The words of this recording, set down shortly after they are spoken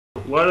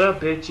What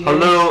up, bitches?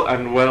 Hello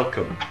and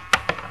welcome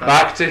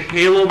back to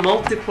Halo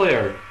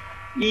multiplayer.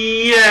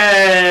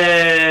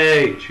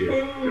 Yay!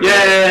 Cheer.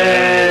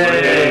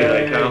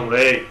 Yay! I can't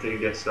wait to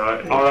get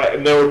started. Alright,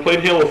 now we're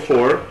playing Halo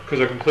 4 because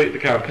I completed the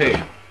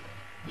campaign.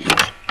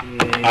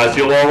 As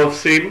you'll all have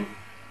seen,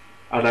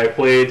 and I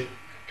played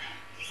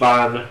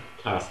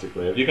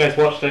fantastically. Have you guys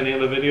watched any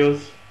of the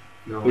videos?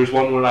 No. There's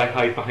one where I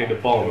hide behind a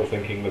bomb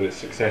thinking that it's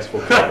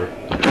successful cover.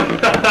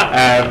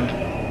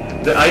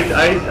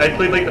 I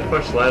played like the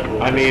first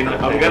level. I mean,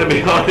 I'm gonna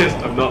be honest,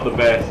 I'm not the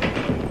best.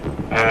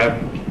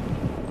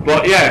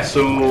 But yeah,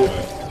 so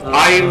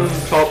I'm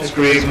top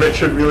screen.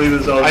 Richard really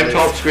was on. I'm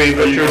top screen.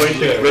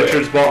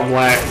 Richard's bottom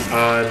left,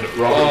 and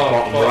Robert's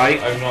bottom right.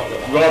 I'm not.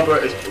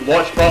 Robert is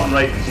watch bottom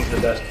right because he's the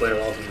best player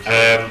of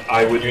them.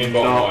 I would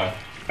not.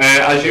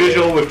 As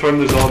usual, we've turned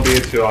the zombie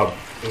into an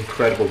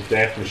incredible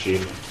death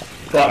machine.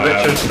 But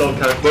Richard still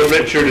can't. But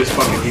Richard is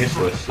fucking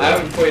useless. So. I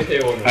haven't played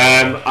Halo.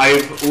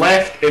 I've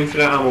left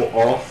infinite ammo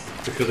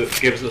off because it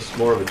gives us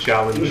more of a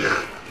challenge.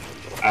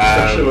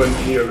 Especially when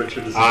near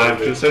Richard is.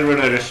 Considering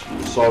I just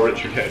saw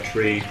Richard hit a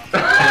tree. What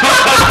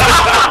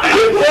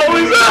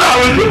was that? That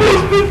was the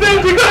most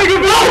pathetic thing I've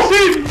ever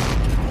seen!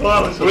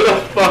 Where the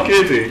fuck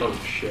is he? Oh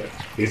shit.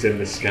 He's in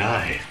the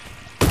sky.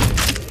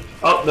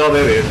 Oh, no,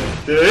 there he is.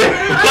 Did he?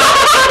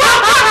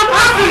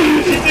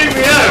 He took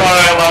me out!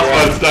 Alright, last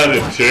man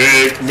standing.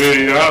 Take me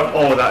out.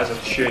 Oh, that is a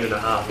tune and a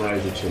half. That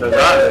is a tune. Now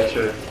that is a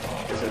tune.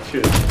 It's a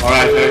tune.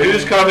 Alright, now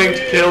who's coming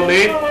to kill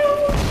me?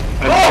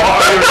 And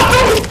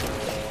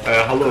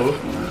hello?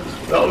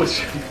 That was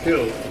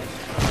cool.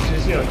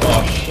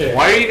 Oh shit.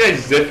 Why are you guys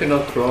zipping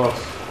across?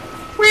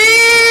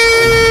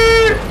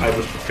 I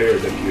was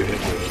prepared if you hit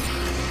me.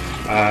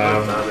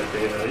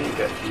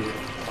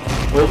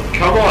 Well,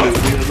 come on,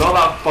 it's not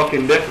that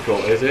fucking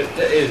difficult, is it?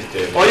 It is,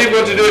 dude. All you've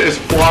got to do is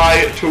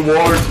fly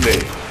towards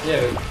me.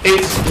 Yeah.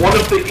 It's one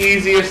of the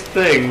easiest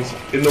things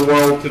in the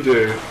world to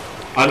do.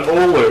 And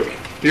oh look,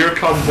 here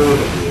come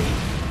both of you.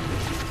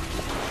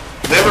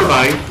 Never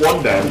mind,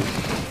 one down.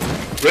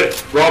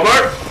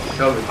 Robert?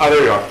 Ah,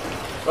 there you are.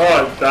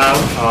 Oh, damn.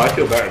 Oh, I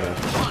feel better now.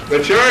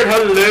 Richard,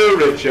 hello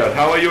Richard.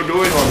 How are you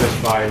doing on this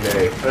fine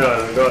day?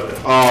 Yeah, I got it.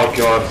 Oh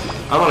god.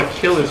 I'm on a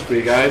killing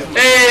spree, guys.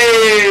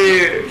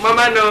 Hey!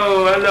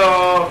 Mamano,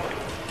 hello!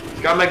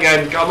 Come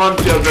again, come on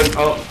children.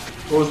 Oh,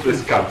 who's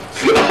this cunt?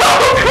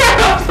 Oh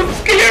crap! I'm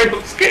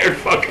scared,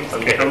 fucking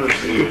scared.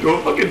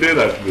 Don't fucking do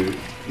that to me.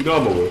 You know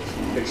I'm a wolf.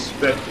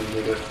 Expecting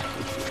me to...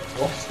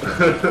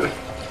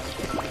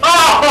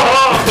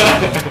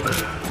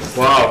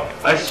 Wow.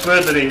 I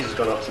swear the range has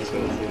gone up since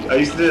then. I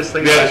used to do this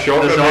thing yeah, that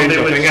shotgun the zombie range, I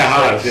would think it just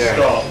has, like yeah.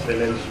 stop and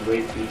then just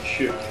wait for you to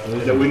shoot.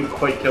 And it wouldn't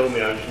quite kill me,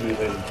 I was just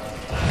moving.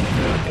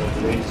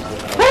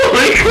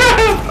 Holy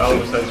crap! I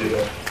almost had you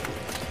there.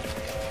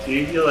 Do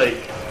you feel like...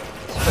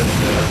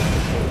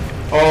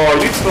 Oh,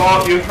 you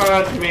thought you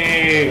had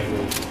me!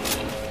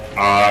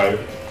 Oh,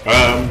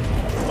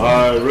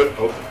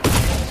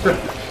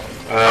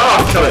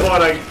 come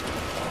on,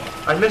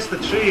 I missed the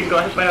tree and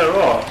got hit by a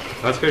rock.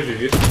 That's because you're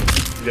used to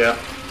it. Yeah.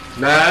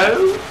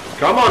 No!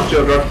 Come on,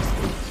 children!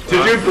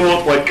 Did you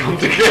both, like, come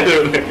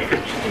together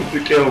to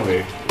kill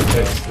me?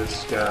 It's the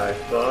sky.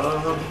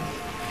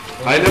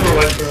 I never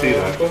went to see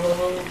that.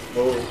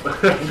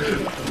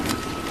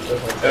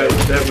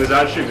 That was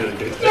actually really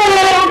good.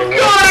 Oh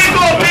god, I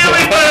got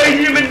really by a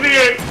human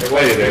being!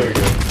 Hey, there we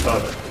go.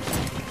 Oh,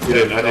 You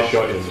didn't, I just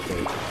shot you in the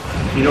face.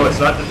 you know, it's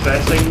not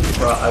depressing,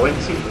 but I went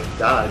to see my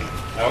dad.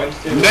 I went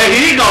to. No,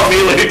 he got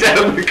me laid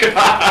down the car!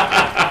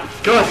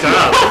 God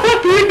damn!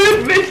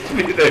 You missed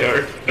me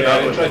there! Yeah, I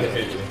tried to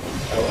hit you.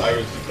 I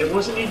was. It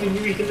wasn't even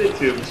you hit it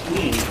to, it was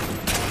me.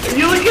 Are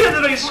you looking at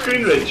the right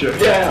screen, Richard?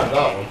 Yeah,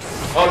 that one.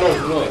 Oh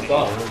no, it's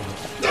that one.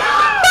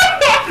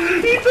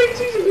 He thinks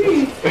he's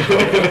me!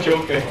 I'm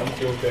joking.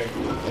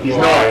 He's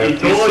not, he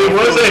totally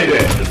wasn't!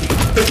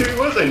 He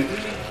wasn't!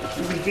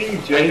 He was being I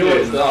know genuine.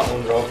 it's that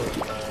one, Robert.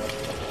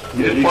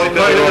 You just You pointed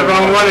pointed at the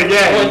wrong one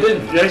again! No, I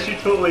didn't. Yes, you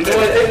totally did.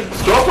 No, I didn't.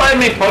 Stop letting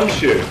me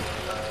punch you!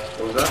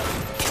 What was that?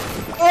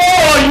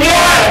 Oh,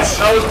 yes!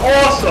 That was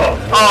awesome!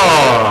 It's like Oh!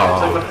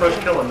 my first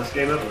kill in this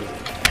game ever.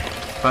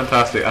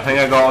 Fantastic, I think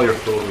I got all your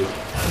photos.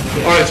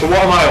 Alright, so what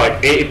am I,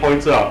 like 80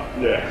 points up?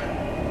 Yeah.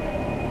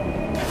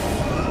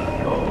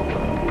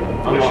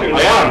 I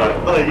am, like,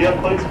 Oh, you have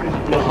points?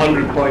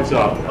 100 points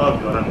up. Oh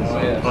god, I'm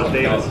Oh, yeah. oh,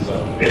 David.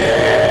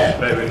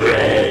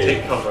 Wait,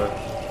 take cover.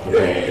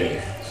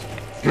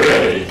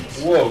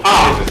 Whoa.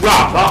 Ah,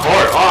 crap, that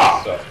hurt,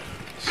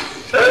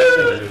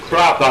 Jesus.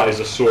 Crap, that is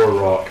a sore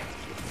rock.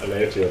 I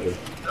let you do.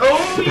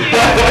 Oh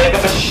yeah!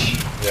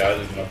 Yeah, I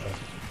did nothing.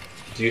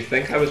 Do you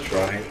think I was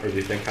trying, or do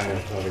you think I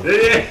am trying?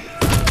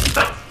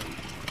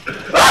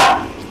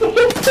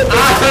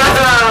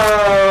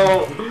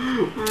 Ow!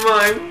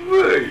 My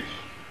face!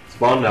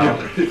 Spawn now.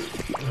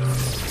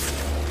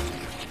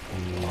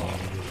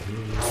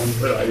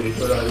 Where are you?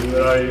 Where are you?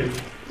 Where are you?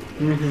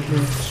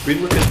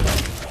 Screen looking.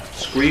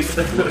 Screen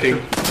looking.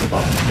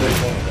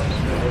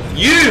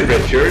 You,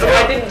 Richard! No, I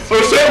didn't I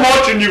was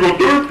watching you go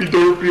derpy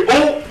derpy.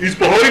 Oh, he's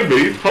behind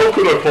me. How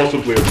could I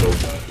possibly have done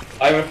that?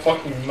 I'm a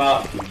fucking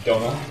map, you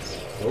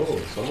dumbass. Oh,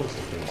 someone's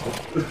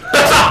defensive.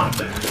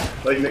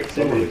 Like next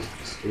Someone to is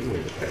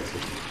extremely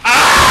defensive.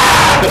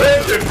 Ah!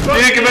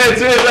 You committed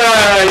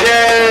suicide!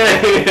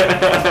 Yay!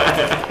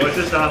 What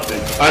just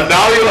happened? And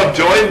now you have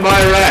joined my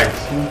ranks.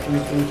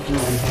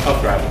 Oh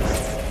crap.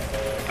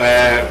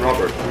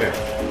 Robert, come here.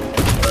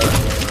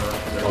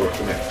 Robert,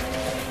 come here.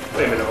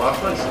 Wait a minute, last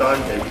man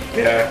standing.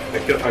 Yeah,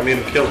 I made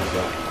him kill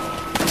himself.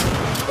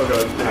 Oh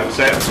god. I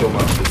upset him so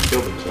much that he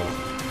killed himself.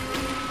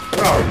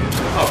 Where are you?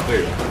 Oh,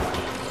 there you are.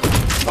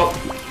 Oh.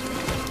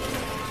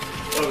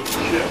 Oh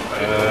shit.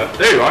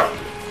 There you are.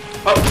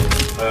 Oh.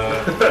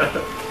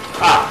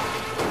 Ah.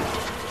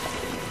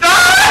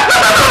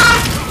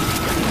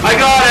 I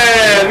got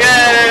him!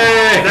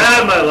 Yay!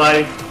 Damn my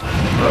life!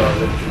 Oh,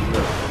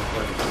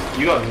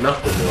 You got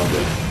nothing,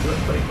 Robert. you got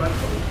 25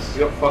 points. You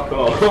got fuck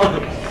all.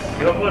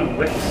 You got one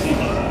wicked seat.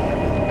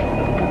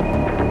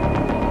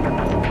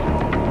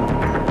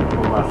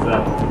 For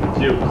myself.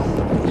 Juice.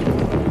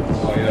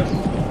 Oh yes.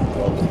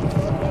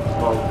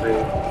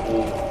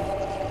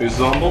 Who's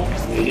Zomble?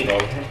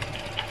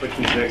 Which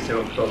means next time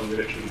I'm probably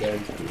literally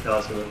going to tell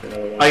us about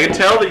another one. I can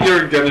tell that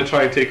you're going to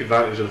try and take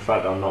advantage of the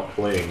fact that I'm not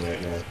playing right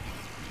now.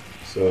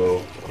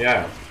 So,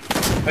 yeah.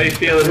 How you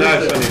feeling now,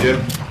 Sonny Jim?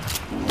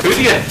 Who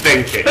do you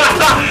think it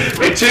is?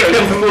 It took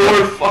him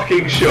 4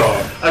 fucking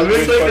shots. I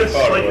wish like this.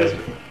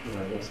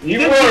 You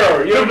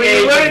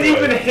weren't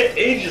even hit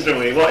ages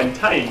away. What, in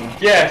time?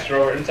 Yes,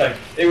 Robert, in time.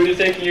 It would have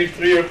taken you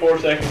 3 or 4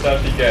 seconds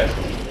after you guessed.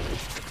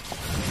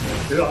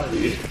 Who are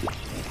you?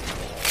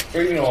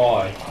 Well, you know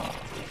why.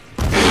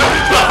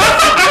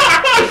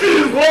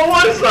 What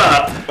was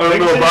that? I don't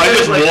know, but I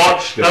just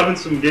watched it. Having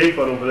some gay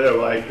fun over there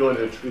while I go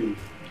into a tree.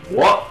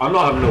 What? I'm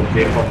not having no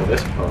game up with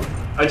this part.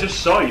 I just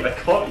saw you. I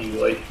caught you.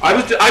 Like I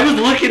was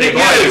looking at you.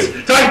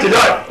 Time to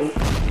die.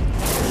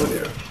 Oh,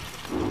 there.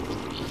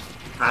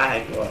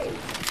 Hi.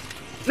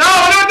 No,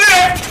 don't do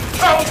it.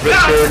 Oh,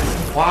 Richard,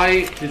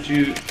 why did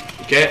you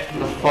get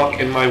the fuck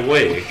in my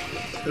way?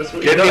 That's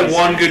what Give he me does.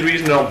 one good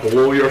reason I'll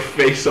blow your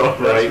face off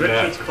That's right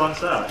Richard's now.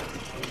 class act.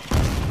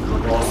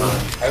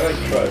 I like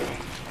Trout.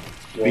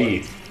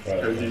 B.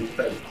 How do you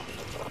think?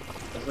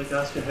 It's like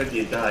asking how do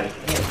you die.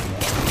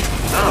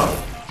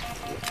 Oh.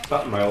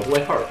 That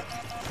mildly hurt.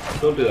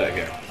 Don't do that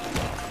again.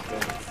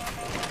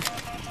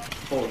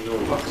 Oh no.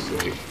 Fuck's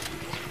sake.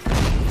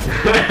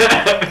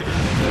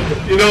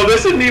 You know,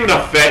 this isn't even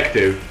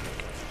effective.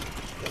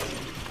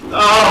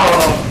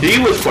 Oh! He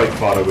was quite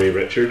far away,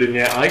 Richard, and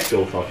yet I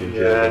still fucking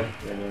killed him.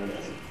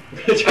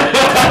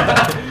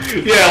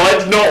 Yeah,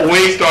 let's not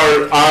waste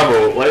our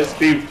ammo. Let's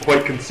be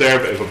quite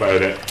conservative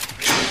about it.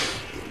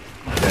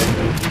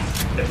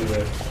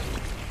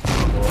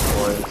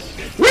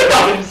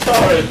 I'm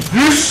sorry.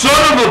 You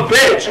son of a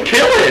bitch!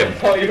 Kill him! I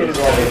thought you were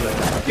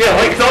Robert. Yeah,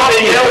 like thought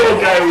the yellow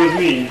guy was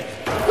me.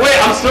 Wait,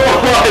 I'm still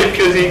alive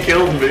because he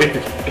killed me.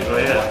 Oh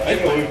yeah. I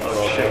know you were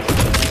Oh shit.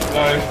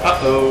 No.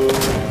 Uh-oh.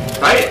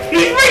 Right?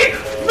 He's right!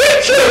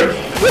 Richard!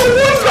 What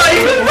was that? He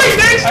was right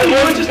next to I you!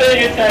 wasn't just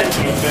paying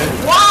attention, okay?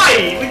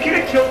 Why? We could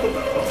have killed him.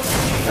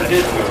 I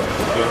did do it.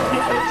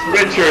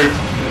 Richard,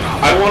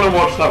 I want to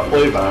watch that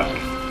playback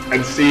and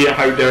see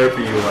how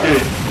derpy you are.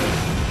 Dude.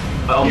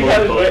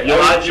 Unbelievable.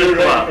 You'll actually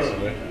collapse.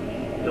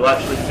 You'll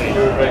actually faint.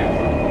 You were right.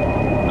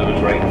 I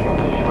was right in front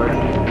of you.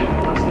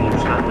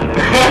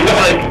 He's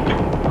like,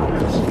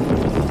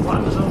 what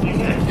was up you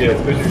get? Yeah,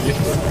 because you're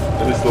useless.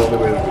 And it's the only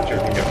way that Richard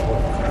can get one.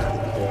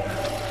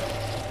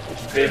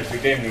 The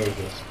game knows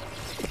this.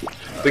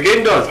 The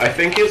game does. I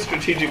think it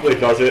strategically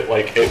does it.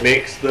 Like, it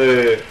makes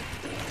the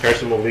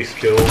person with least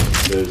kills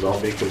the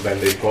zombie, because then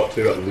they've got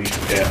to at least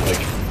get,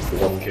 like,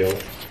 1 kill.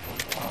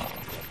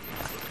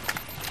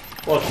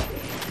 What?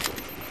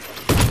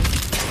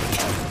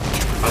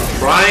 I'm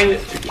trying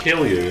to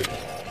kill you,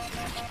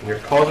 and you're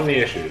causing me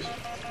issues.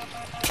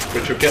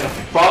 Richard, get the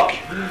fuck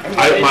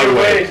out my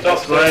way.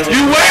 Stop You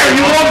You were!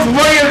 You walked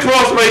right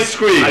across my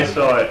screen! I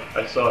saw it.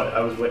 I saw it.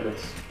 I was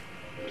witness.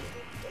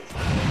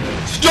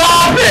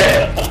 Stop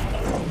it!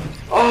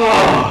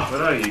 Oh!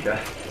 Where are you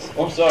guys?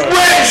 I'm sorry.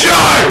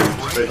 Richard!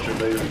 Richard,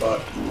 now you're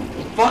back.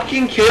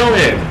 Fucking kill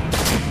him!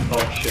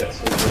 Oh shit,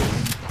 so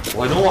good.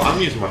 Well, I know what I'm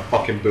using my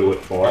fucking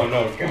bullet for. Oh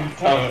no, god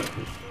damn it.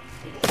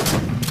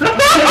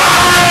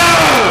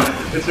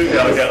 It's okay,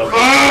 I'll get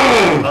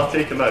him. I'll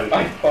take him out.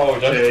 I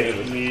apologize.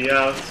 Take me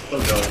out. Oh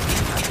god.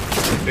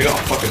 They got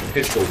a fucking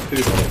pistol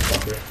too,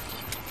 motherfucker.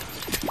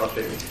 I'll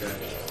take this guy.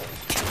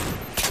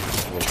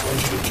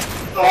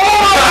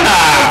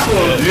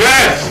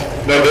 Yes!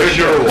 Now there's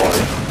your one.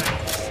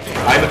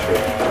 I'm a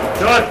trick.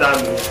 God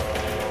damn it.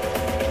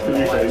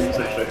 Use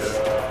this right here.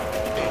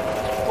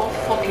 What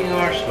fucking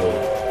arsehole?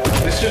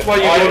 This is why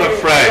you I don't have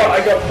friends.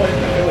 got points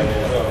for killing you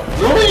as well.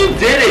 No, you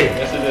didn't!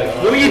 Yes, I did.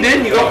 No, you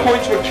didn't. You got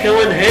points for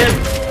killing him.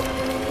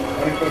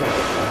 Only for me.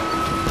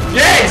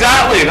 Yeah,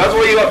 exactly. That's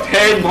why you got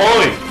 10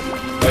 points.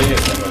 Oh, yes,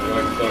 I'm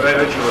sorry. Right,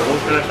 Richard, we're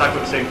both going to attack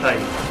at the same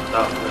time.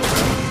 That's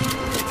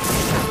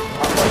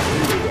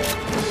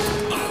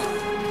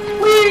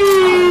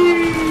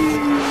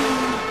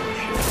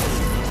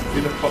Who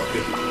the fuck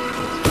did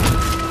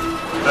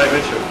Right,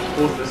 Richard,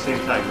 both at the same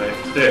time, right?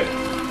 Let's do it.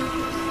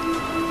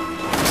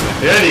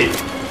 Ready?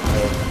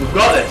 We've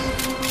got this.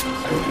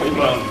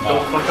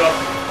 Don't fuck up.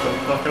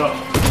 Don't fuck up.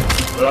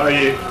 Where are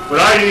you? Where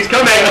are you? He's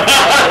coming!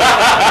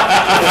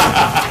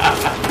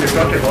 You're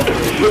fucking off.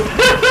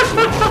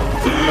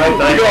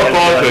 You got to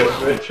pause it.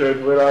 Richard,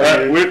 where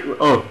are you?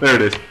 Oh, there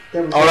it is.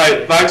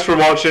 Alright, thanks for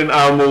watching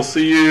and we'll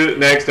see you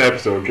next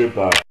episode.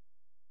 Goodbye.